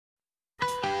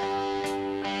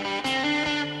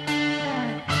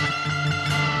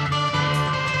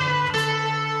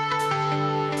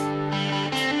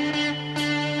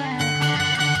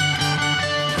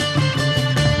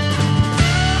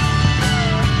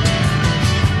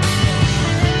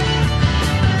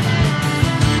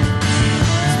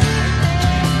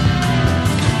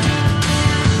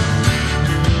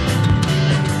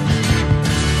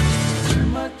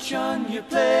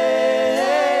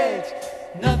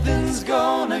Nothing's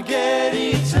gonna get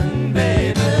eaten,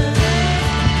 baby.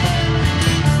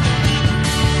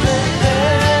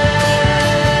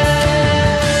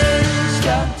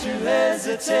 Stop to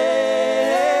hesitate.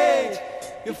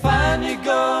 You'll find you're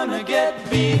gonna get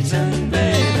beaten, baby.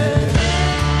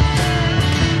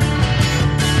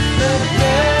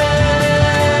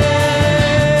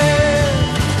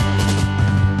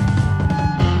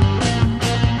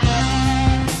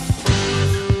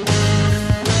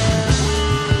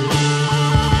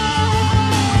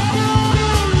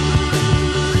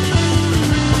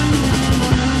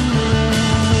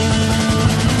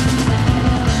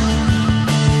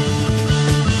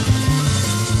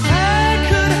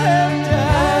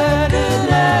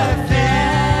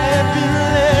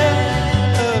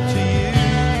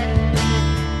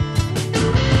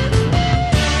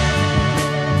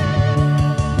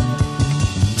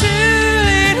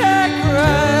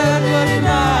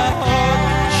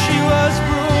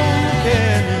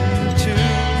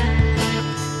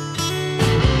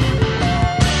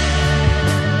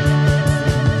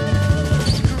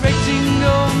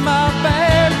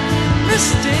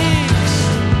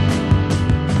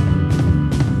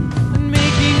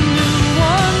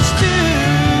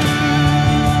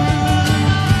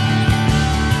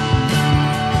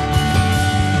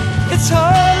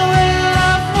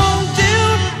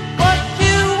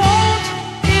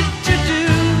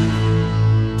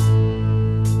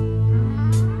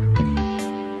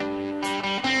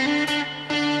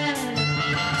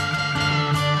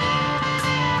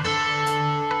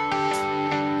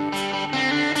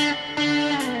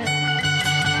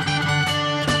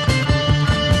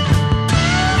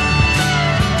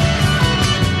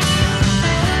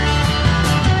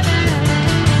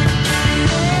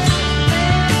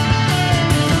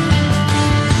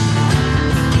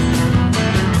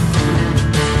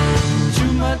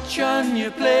 On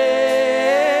your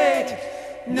plate,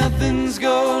 nothing's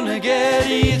gonna get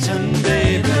eaten,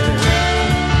 baby.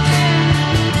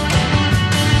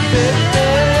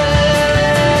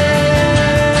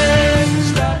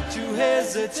 Stop to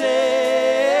hesitate.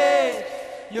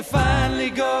 You're finally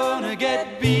gonna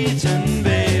get beaten,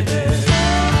 baby.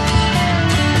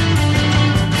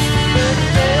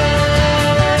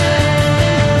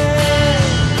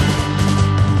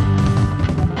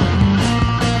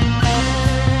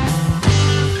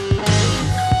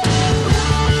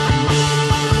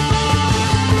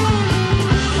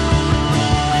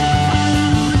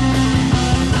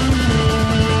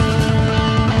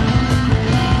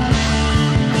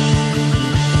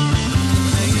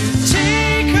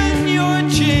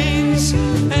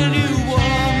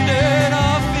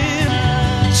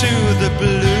 The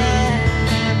blue,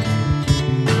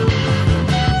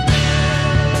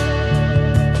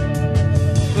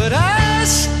 but I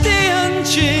stay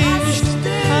unchanged.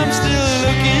 I'm still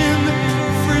looking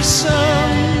for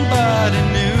somebody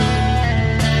new.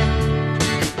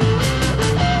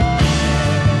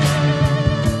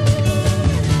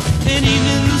 And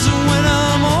evenings when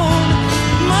I'm on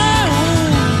my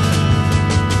own,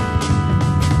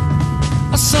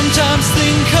 I sometimes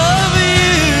think of